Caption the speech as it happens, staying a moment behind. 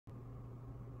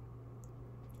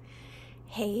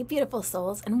Hey, beautiful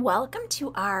souls, and welcome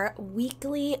to our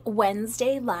weekly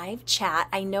Wednesday live chat.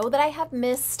 I know that I have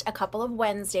missed a couple of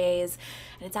Wednesdays,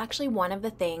 and it's actually one of the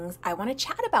things I want to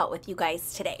chat about with you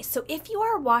guys today. So if you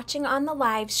are watching on the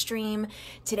live stream,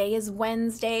 today is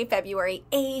Wednesday, February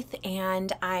 8th,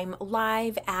 and I'm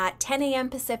live at 10 a.m.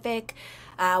 Pacific,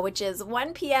 which is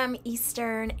 1 p.m.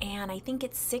 Eastern, and I think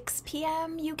it's 6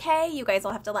 p.m. UK. You guys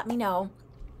will have to let me know.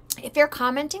 If you're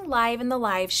commenting live in the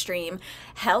live stream,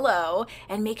 hello,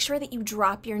 and make sure that you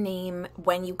drop your name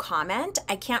when you comment.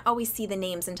 I can't always see the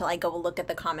names until I go look at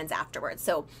the comments afterwards.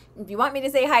 So if you want me to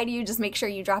say hi to you, just make sure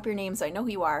you drop your name so I know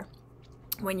who you are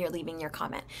when you're leaving your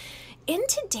comment. In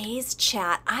today's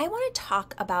chat, I want to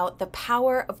talk about the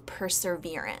power of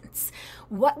perseverance,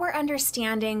 what we're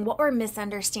understanding, what we're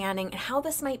misunderstanding, and how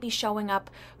this might be showing up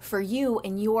for you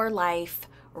in your life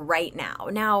right now.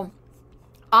 Now,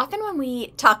 often when we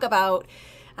talk about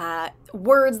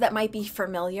words that might be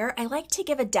familiar, I like to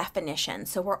give a definition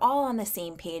so we're all on the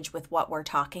same page with what we're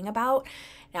talking about.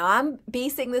 Now, I'm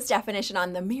basing this definition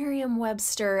on the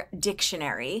Merriam-Webster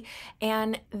dictionary,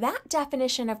 and that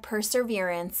definition of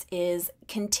perseverance is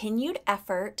continued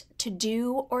effort to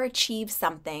do or achieve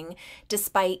something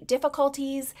despite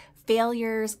difficulties,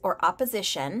 failures, or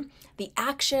opposition, the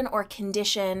action or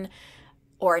condition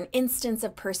or an instance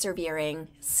of persevering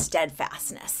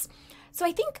steadfastness. So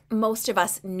I think most of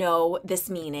us know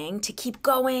this meaning, to keep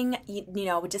going,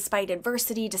 despite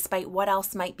adversity, despite what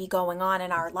else might be going on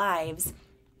in our lives.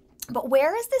 But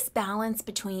where is this balance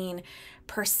between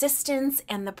persistence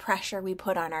and the pressure we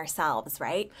put on ourselves,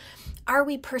 right? Are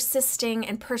we persisting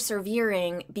and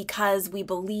persevering because we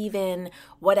believe in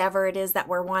whatever it is that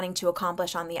we're wanting to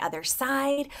accomplish on the other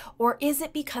side? Or is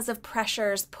it because of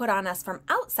pressures put on us from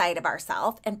outside of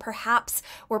ourselves, and perhaps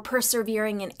we're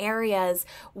persevering in areas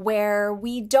where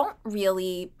we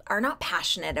are not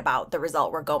passionate about the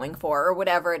result we're going for or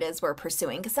whatever it is we're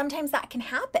pursuing? Because sometimes that can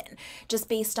happen just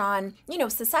based on,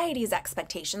 society's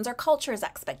expectations or culture's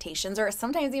expectations, or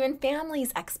sometimes even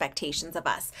family's expectations of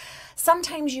us.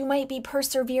 Sometimes you might be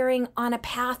persevering on a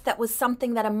path that was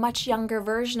something that a much younger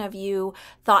version of you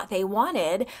thought they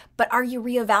wanted, but are you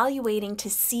reevaluating to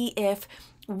see if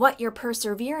what you're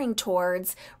persevering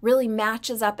towards really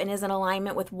matches up and is in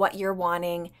alignment with what you're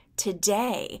wanting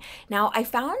today? Now, I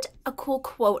found a cool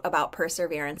quote about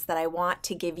perseverance that I want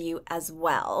to give you as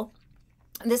well.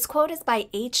 This quote is by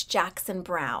H. Jackson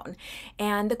Brown,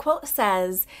 and the quote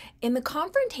says, "In the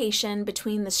confrontation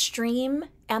between the stream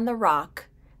and the rock,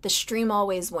 the stream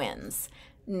always wins,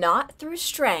 not through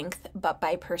strength, but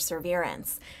by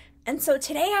perseverance." And so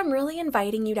today I'm really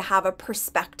inviting you to have a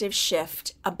perspective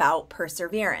shift about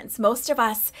perseverance. Most of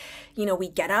us, we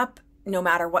get up, no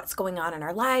matter what's going on in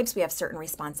our lives, we have certain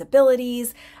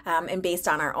responsibilities, and based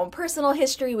on our own personal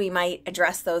history, we might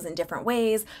address those in different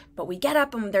ways, but we get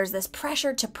up and there's this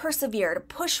pressure to persevere, to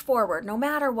push forward, no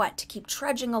matter what, to keep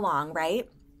trudging along, right?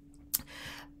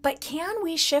 But can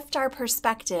we shift our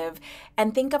perspective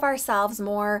and think of ourselves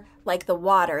more like the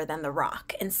water than the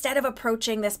rock? Instead of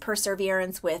approaching this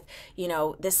perseverance with,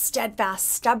 this steadfast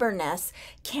stubbornness,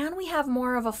 can we have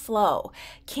more of a flow?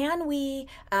 Can we,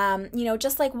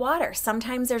 just like water,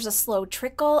 sometimes there's a slow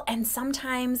trickle and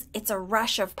sometimes it's a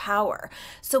rush of power.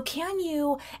 So can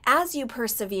you, as you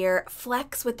persevere,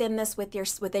 flex within this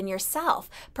within yourself?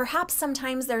 Perhaps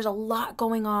sometimes there's a lot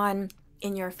going on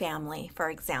in your family,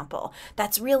 for example,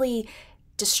 that's really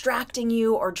distracting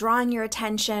you or drawing your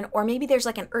attention, or maybe there's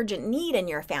like an urgent need in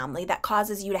your family that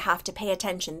causes you to have to pay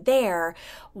attention there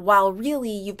while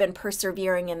really you've been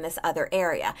persevering in this other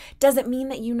area. Doesn't mean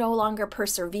that you no longer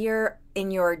persevere in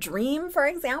your dream, for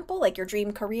example, like your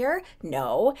dream career.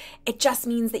 No, it just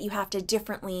means that you have to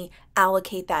differently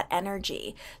allocate that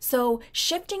energy. So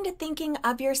shifting to thinking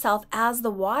of yourself as the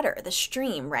water, the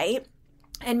stream, right?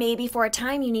 And maybe for a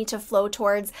time you need to flow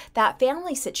towards that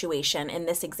family situation in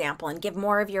this example and give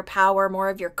more of your power, more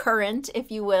of your current, if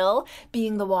you will,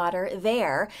 being the water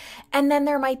there. And then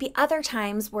there might be other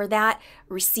times where that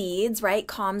recedes, right,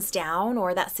 calms down,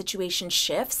 or that situation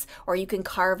shifts, or you can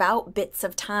carve out bits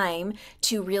of time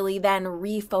to really then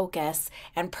refocus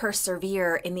and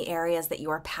persevere in the areas that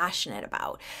you are passionate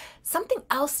about. Something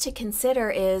else to consider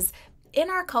is, in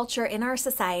our culture, in our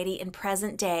society, in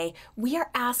present day, we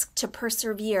are asked to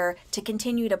persevere, to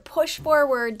continue to push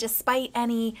forward despite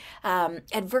any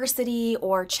adversity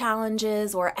or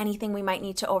challenges or anything we might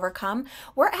need to overcome.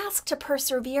 We're asked to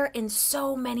persevere in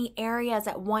so many areas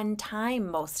at one time,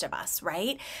 most of us,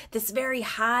 right? This very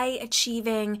high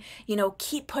achieving,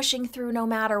 keep pushing through no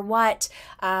matter what,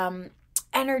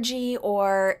 energy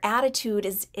or attitude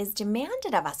is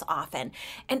demanded of us often.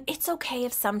 And it's okay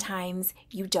if sometimes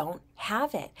you don't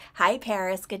have it. Hi,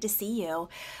 Paris. Good to see you.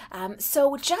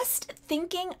 So just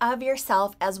thinking of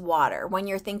yourself as water when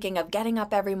you're thinking of getting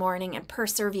up every morning and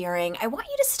persevering, I want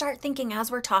you to start thinking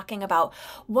as we're talking about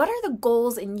what are the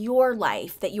goals in your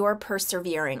life that you're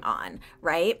persevering on,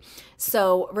 right?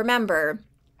 So remember,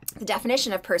 the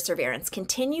definition of perseverance: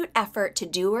 continued effort to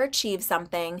do or achieve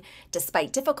something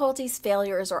despite difficulties,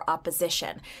 failures, or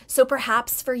opposition. So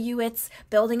perhaps for you, it's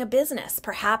building a business.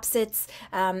 Perhaps it's,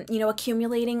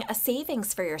 accumulating a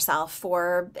savings for yourself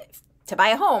to buy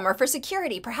a home or for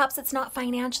security. Perhaps it's not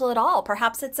financial at all.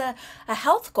 Perhaps it's a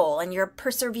health goal and you're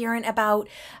perseverant about,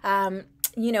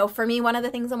 for me, one of the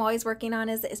things I'm always working on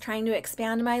is trying to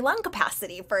expand my lung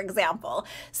capacity, for example.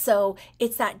 So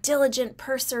it's that diligent,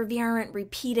 perseverant,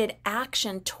 repeated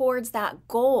action towards that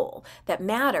goal that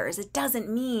matters. It doesn't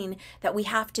mean that we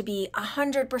have to be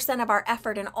 100% of our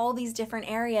effort in all these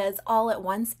different areas all at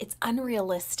once. It's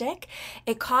unrealistic.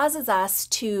 It causes us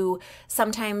to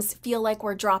sometimes feel like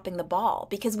we're dropping the ball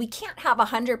because we can't have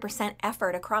 100%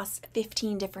 effort across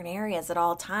 15 different areas at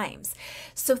all times.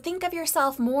 So think of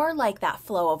yourself more like that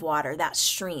flow of water, that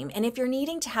stream. And if you're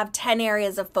needing to have 10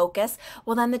 areas of focus,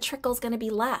 well, then the trickle's going to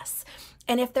be less.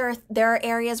 And if there are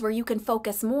areas where you can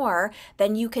focus more,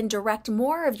 then you can direct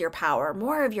more of your power,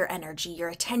 more of your energy, your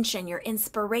attention, your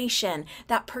inspiration,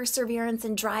 that perseverance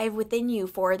and drive within you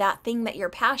for that thing that you're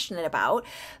passionate about.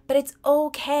 But it's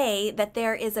okay that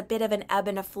there is a bit of an ebb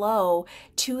and a flow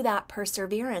to that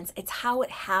perseverance. It's how it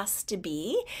has to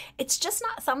be. It's just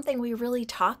not something we really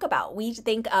talk about. We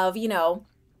think of,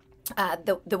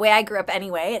 the way I grew up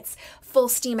anyway, it's full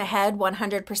steam ahead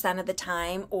 100% of the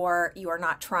time, or you're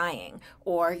not trying,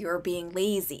 or you're being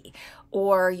lazy,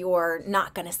 or you're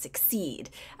not going to succeed.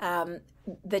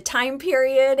 The time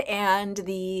period and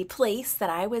the place that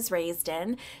I was raised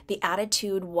in, the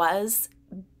attitude was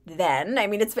then,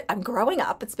 I'm growing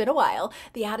up, it's been a while.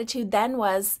 The attitude then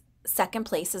was second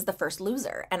place is the first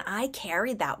loser. And I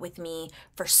carried that with me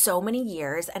for so many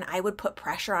years, and I would put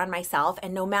pressure on myself.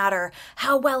 And no matter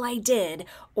how well I did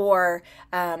or,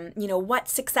 what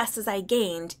successes I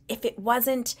gained, if it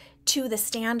wasn't to the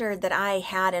standard that I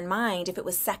had in mind, if it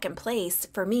was second place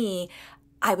for me,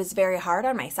 I was very hard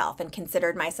on myself and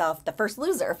considered myself the first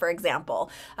loser, for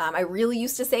example. I really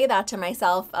used to say that to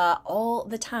myself all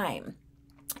the time.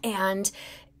 And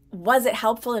was it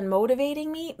helpful in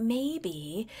motivating me?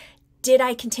 Maybe. Did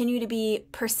I continue to be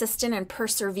persistent and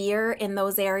persevere in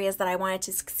those areas that I wanted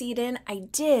to succeed in? I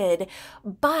did.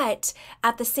 But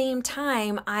at the same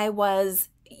time, I was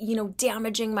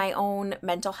damaging my own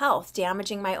mental health,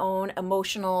 damaging my own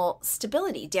emotional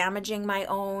stability, damaging my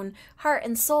own heart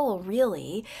and soul,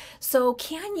 really. So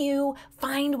can you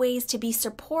find ways to be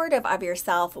supportive of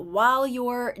yourself while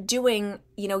you're doing,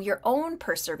 your own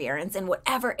perseverance in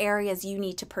whatever areas you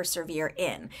need to persevere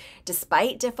in,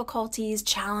 despite difficulties,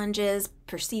 challenges,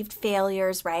 perceived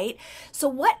failures, right? So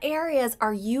what areas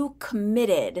are you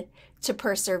committed to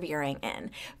persevering in?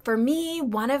 For me,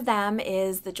 one of them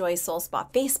is the Joy Soul Spa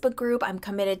Facebook group. I'm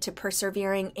committed to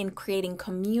persevering in creating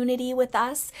community with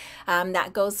us.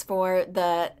 That goes for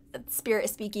the Spirit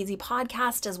Speakeasy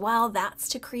podcast as well. That's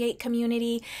to create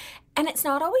community. And it's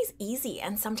not always easy.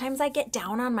 And sometimes I get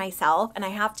down on myself. And I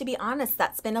have to be honest,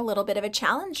 that's been a little bit of a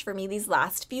challenge for me these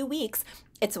last few weeks.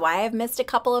 It's why I've missed a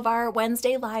couple of our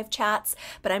Wednesday live chats,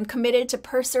 but I'm committed to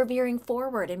persevering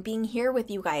forward and being here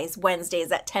with you guys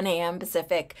Wednesdays at 10 a.m.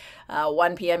 Pacific,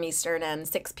 1 p.m. Eastern, and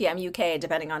 6 p.m. UK,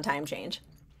 depending on time change.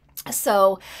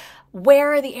 So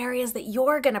where are the areas that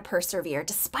you're going to persevere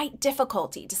despite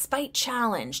difficulty, despite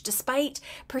challenge, despite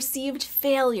perceived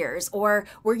failures, or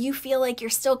where you feel like you're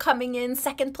still coming in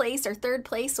second place or third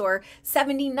place or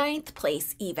 79th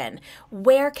place even?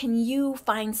 Where can you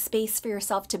find space for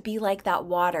yourself to be like that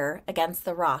water against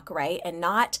the rock, right? And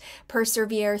not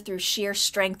persevere through sheer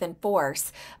strength and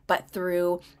force, but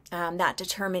through that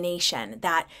determination,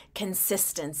 that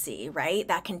consistency, right?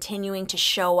 That continuing to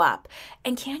show up.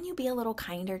 And can you be a little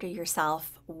kinder to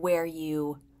yourself where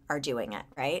you are doing it,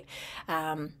 right?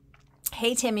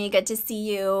 Hey, Timmy, good to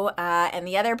see you. And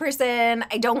the other person,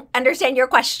 I don't understand your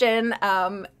question,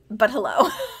 but hello.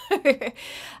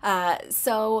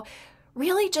 So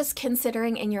really just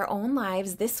considering in your own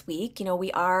lives this week,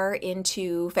 we are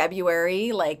into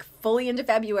February, like fully into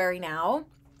February now.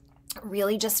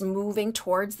 really just moving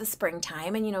towards the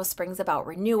springtime. And, spring's about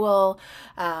renewal,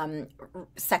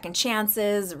 second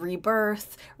chances,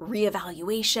 rebirth,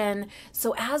 reevaluation.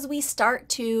 So as we start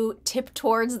to tip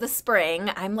towards the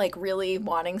spring, I'm like really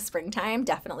wanting springtime,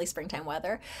 definitely springtime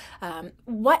weather.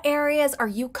 What areas are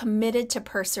you committed to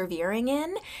persevering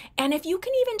in? And if you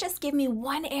can even just give me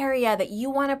one area that you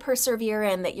want to persevere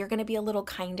in, that you're going to be a little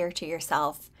kinder to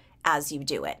yourself as you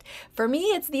do it. For me,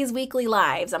 it's these weekly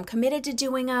lives. I'm committed to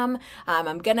doing them.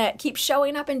 I'm going to keep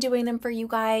showing up and doing them for you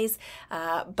guys,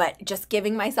 but just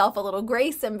giving myself a little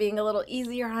grace and being a little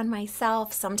easier on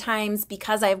myself. Sometimes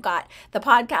because I've got the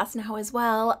podcast now as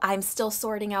well, I'm still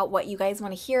sorting out what you guys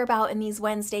want to hear about in these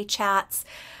Wednesday chats.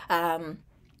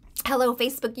 Hello,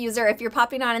 Facebook user. If you're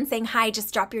popping on and saying hi,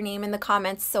 just drop your name in the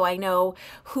comments so I know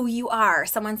who you are.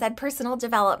 Someone said personal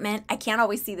development. I can't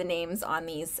always see the names on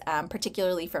these,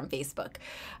 particularly from Facebook.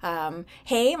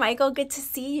 Hey, Michael, good to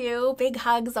see you. Big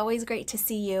hugs. Always great to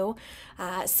see you.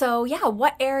 So yeah,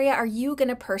 what area are you going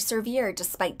to persevere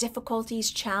despite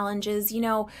difficulties, challenges?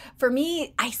 For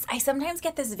me, I sometimes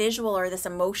get this visual or this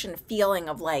emotion feeling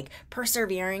of like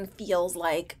persevering feels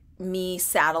like me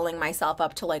saddling myself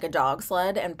up to like a dog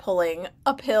sled and pulling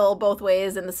uphill both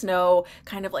ways in the snow,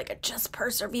 kind of like a just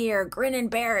persevere, grin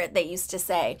and bear it, they used to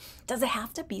say. Does it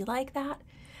have to be like that?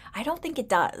 I don't think it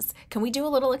does. Can we do a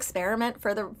little experiment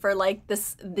for like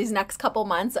these next couple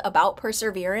months about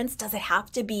perseverance? Does it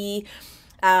have to be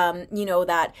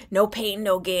that no pain,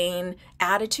 no gain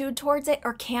attitude towards it?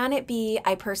 Or can it be,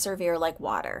 I persevere like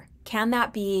water? Can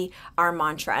that be our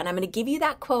mantra? And I'm going to give you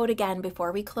that quote again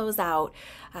before we close out.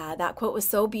 That quote was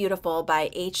so beautiful by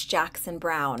H. Jackson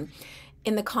Brown.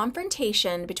 In the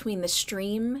confrontation between the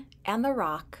stream and the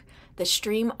rock, the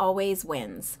stream always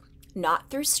wins, not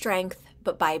through strength,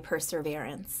 but by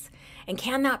perseverance. And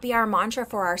can that be our mantra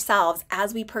for ourselves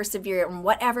as we persevere in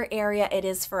whatever area it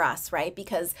is for us, right?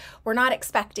 Because we're not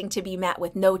expecting to be met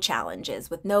with no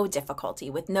challenges, with no difficulty,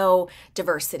 with no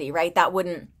diversity, right? That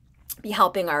wouldn't be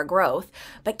helping our growth.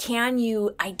 But can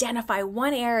you identify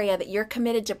one area that you're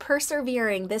committed to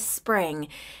persevering this spring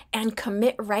and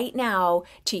commit right now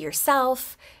to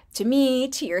yourself, to me,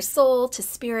 to your soul, to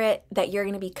spirit, that you're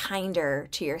going to be kinder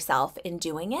to yourself in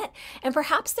doing it? And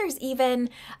perhaps there's even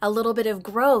a little bit of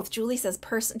growth. Julia says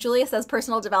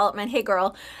personal development. Hey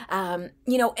girl,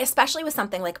 especially with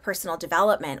something like personal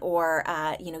development or,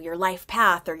 your life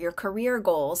path or your career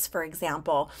goals, for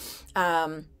example.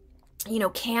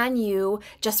 Can you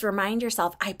just remind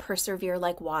yourself, I persevere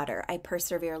like water. I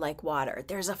persevere like water.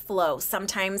 There's a flow.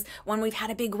 Sometimes when we've had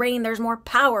a big rain, there's more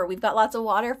power. We've got lots of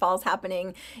waterfalls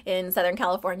happening in Southern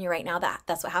California right now.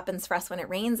 That's what happens for us when it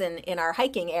rains in our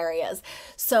hiking areas.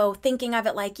 So thinking of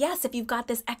it like, yes, if you've got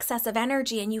this excess of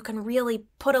energy and you can really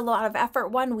put a lot of effort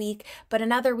one week, but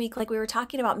another week, like we were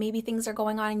talking about, maybe things are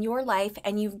going on in your life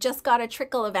and you've just got a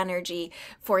trickle of energy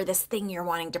for this thing you're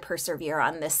wanting to persevere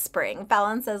on this spring.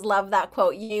 Fallon says, love that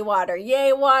quote. Yay, water.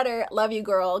 Yay, water. Love you,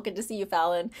 girl. Good to see you,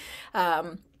 Fallon.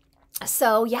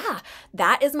 So yeah,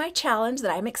 that is my challenge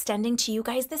that I'm extending to you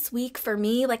guys this week. For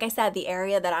me, like I said, the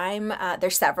area that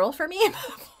there's several for me.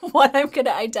 What I'm going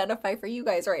to identify for you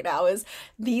guys right now is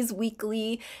these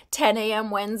weekly 10 a.m.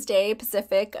 Wednesday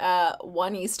Pacific,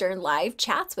 1 Eastern live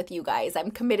chats with you guys.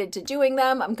 I'm committed to doing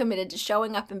them. I'm committed to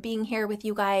showing up and being here with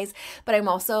you guys, but I'm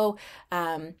also,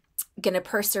 going to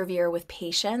persevere with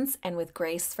patience and with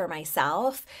grace for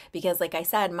myself, because like I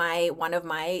said, one of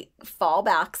my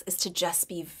fallbacks is to just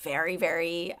be very,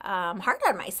 very hard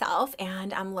on myself,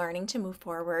 and I'm learning to move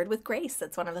forward with grace.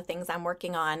 That's one of the things I'm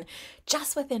working on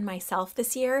just within myself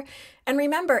this year. And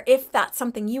remember, if that's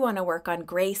something you want to work on,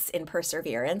 grace in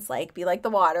perseverance, like be like the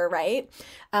water, right?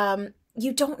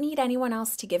 You don't need anyone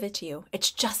else to give it to you.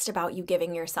 It's just about you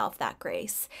giving yourself that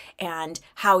grace and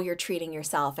how you're treating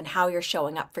yourself and how you're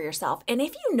showing up for yourself. And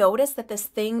if you notice that this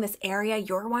area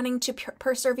you're wanting to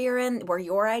persevere in, where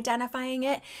you're identifying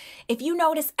it, if you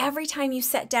notice every time you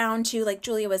sit down to, like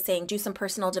Julia was saying, do some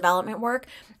personal development work,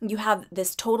 you have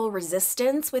this total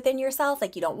resistance within yourself,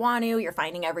 like you don't want to, you're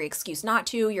finding every excuse not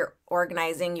to, you're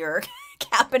organizing your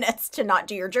cabinets to not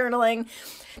do your journaling.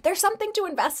 There's something to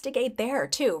investigate there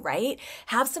too, right?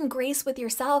 Have some grace with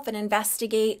yourself and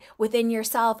investigate within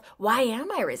yourself. Why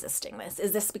am I resisting this?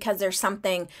 Is this because there's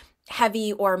something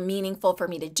heavy or meaningful for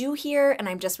me to do here and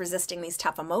I'm just resisting these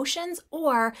tough emotions?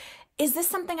 Or is this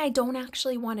something I don't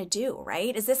actually want to do,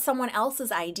 right? Is this someone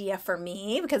else's idea for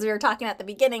me? Because we were talking at the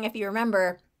beginning, if you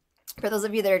remember, for those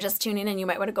of you that are just tuning in, you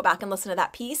might want to go back and listen to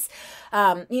that piece.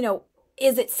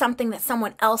 Is it something that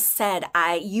someone else said,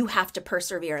 you have to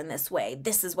persevere in this way?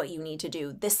 This is what you need to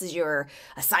do. This is your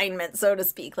assignment, so to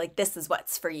speak. Like, this is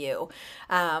what's for you.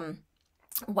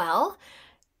 Well,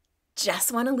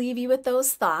 just want to leave you with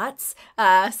those thoughts.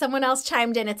 Someone else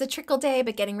chimed in, it's a trickle day,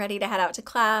 but getting ready to head out to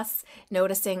class,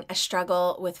 noticing a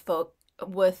struggle with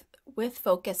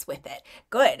focus with it.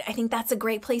 Good. I think that's a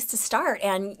great place to start.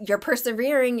 And you're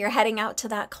persevering, you're heading out to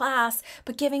that class,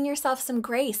 but giving yourself some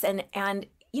grace and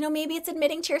maybe it's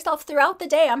admitting to yourself throughout the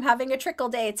day, I'm having a trickle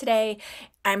day today.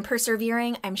 I'm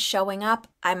persevering, I'm showing up,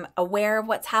 I'm aware of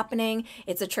what's happening.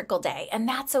 It's a trickle day, and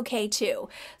that's okay too.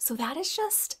 So that is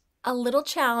just a little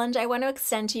challenge I want to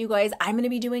extend to you guys. I'm going to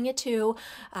be doing it too.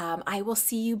 I will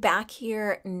see you back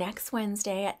here next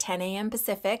Wednesday at 10 a.m.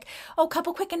 Pacific. Oh, a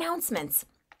couple quick announcements.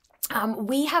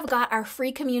 We have got our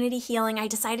free community healing. I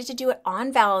decided to do it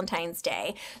on Valentine's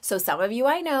Day. So some of you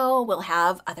I know will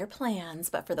have other plans,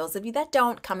 but for those of you that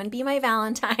don't, come and be my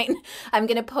Valentine. I'm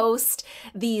going to post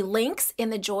the links in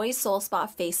the Joy Soul Spa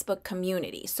Facebook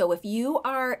community. So if you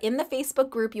are in the Facebook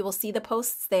group, you will see the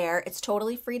posts there. It's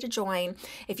totally free to join.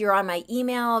 If you're on my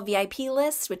email VIP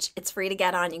list, which it's free to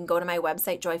get on, you can go to my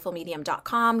website,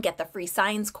 joyfulmedium.com, get the free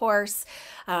signs course.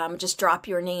 Just drop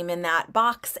your name in that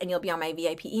box and you'll be on my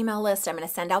VIP email list. I'm going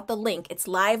to send out the link. It's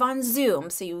live on Zoom.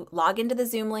 So you log into the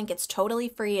Zoom link. It's totally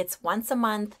free. It's once a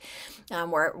month.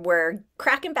 We're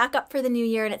cracking back up for the new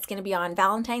year, and it's going to be on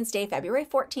Valentine's Day, February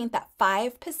 14th at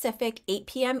 5 Pacific, 8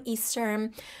 p.m.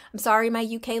 Eastern. I'm sorry, my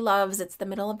UK loves. It's the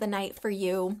middle of the night for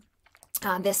you.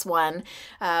 This one,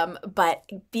 but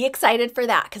be excited for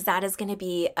that, because that is going to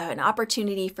be an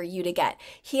opportunity for you to get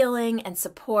healing and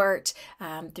support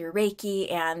through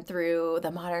Reiki and through the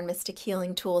modern mystic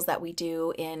healing tools that we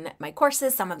do in my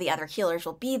courses. Some of the other healers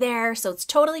will be there, so it's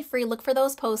totally free. Look for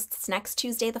those posts next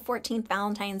Tuesday, the 14th,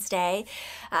 Valentine's Day.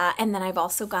 And then I've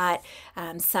also got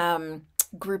some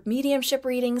group mediumship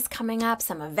readings coming up,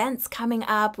 some events coming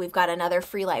up. We've got another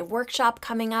free live workshop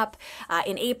coming up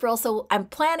in April. So I'm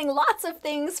planning lots of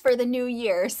things for the new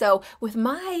year. So with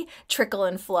my trickle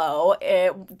and flow,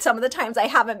 some of the times I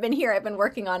haven't been here, I've been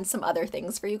working on some other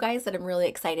things for you guys that I'm really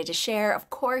excited to share. Of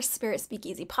course, Spirit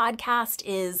Speakeasy podcast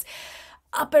is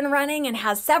up and running and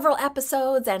has several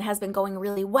episodes and has been going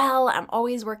really well. I'm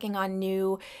always working on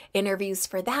new interviews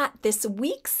for that. This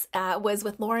week's was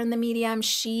with Lauren the Medium.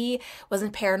 She was a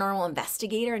paranormal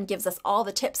investigator and gives us all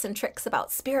the tips and tricks about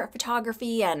spirit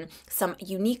photography and some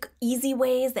unique, easy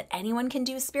ways that anyone can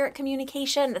do spirit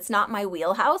communication. That's not my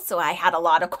wheelhouse, so I had a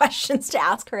lot of questions to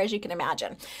ask her, as you can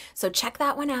imagine. So check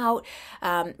that one out.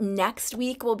 Next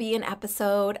week will be an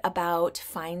episode about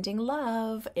finding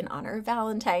love in honor of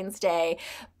Valentine's Day.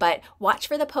 But watch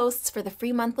for the posts for the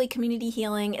free monthly community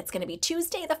healing. It's going to be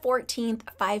Tuesday the 14th,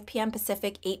 5 p.m.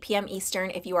 Pacific, 8 p.m.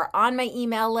 Eastern. If you are on my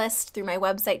email list through my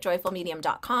website,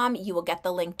 joyfulmedium.com, you will get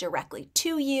the link directly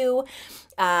to you.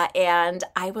 And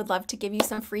I would love to give you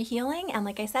some free healing. And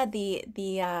like I said,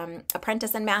 the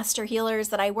apprentice and master healers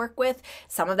that I work with,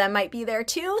 some of them might be there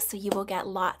too. So you will get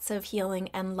lots of healing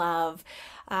and love.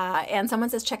 And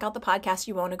someone says, check out the podcast.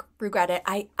 You won't regret it.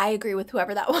 I agree with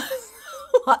whoever that was.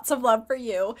 Lots of love for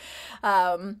you.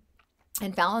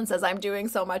 And Fallon says, I'm doing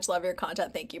so much. Love your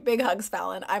content. Thank you. Big hugs,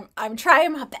 Fallon. I'm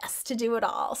trying my best to do it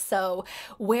all. So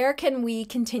where can we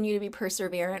continue to be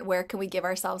perseverant? Where can we give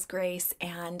ourselves grace?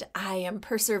 And I am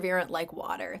perseverant like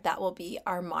water. That will be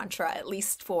our mantra, at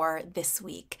least for this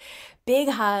week. Big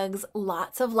hugs,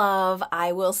 lots of love.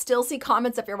 I will still see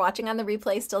comments if you're watching on the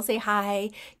replay. Still say hi,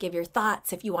 give your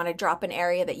thoughts. If you want to drop an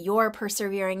area that you're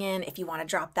persevering in, if you want to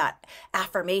drop that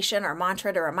affirmation or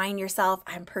mantra to remind yourself,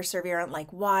 I'm perseverant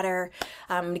like water.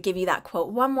 I'm going to give you that quote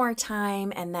one more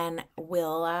time, and then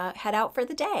we'll head out for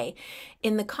the day.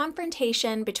 In the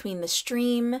confrontation between the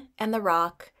stream and the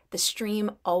rock, the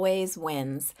stream always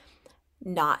wins,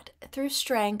 not through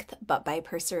strength, but by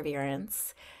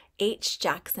perseverance. H.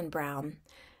 Jackson Brown.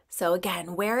 So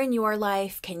again, where in your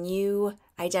life can you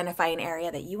identify an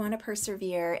area that you want to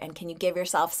persevere, and can you give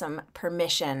yourself some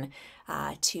permission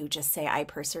to just say, I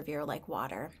persevere like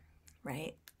water,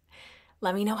 right?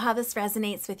 Let me know how this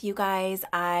resonates with you guys.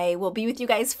 I will be with you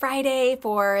guys Friday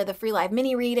for the free live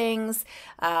mini readings.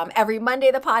 Every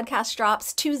Monday, the podcast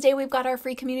drops. Tuesday, we've got our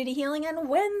free community healing. And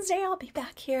Wednesday, I'll be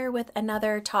back here with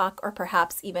another talk or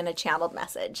perhaps even a channeled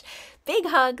message. Big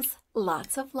hugs,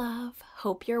 lots of love.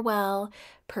 Hope you're well.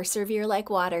 Persevere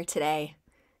like water today.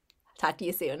 Talk to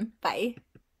you soon. Bye.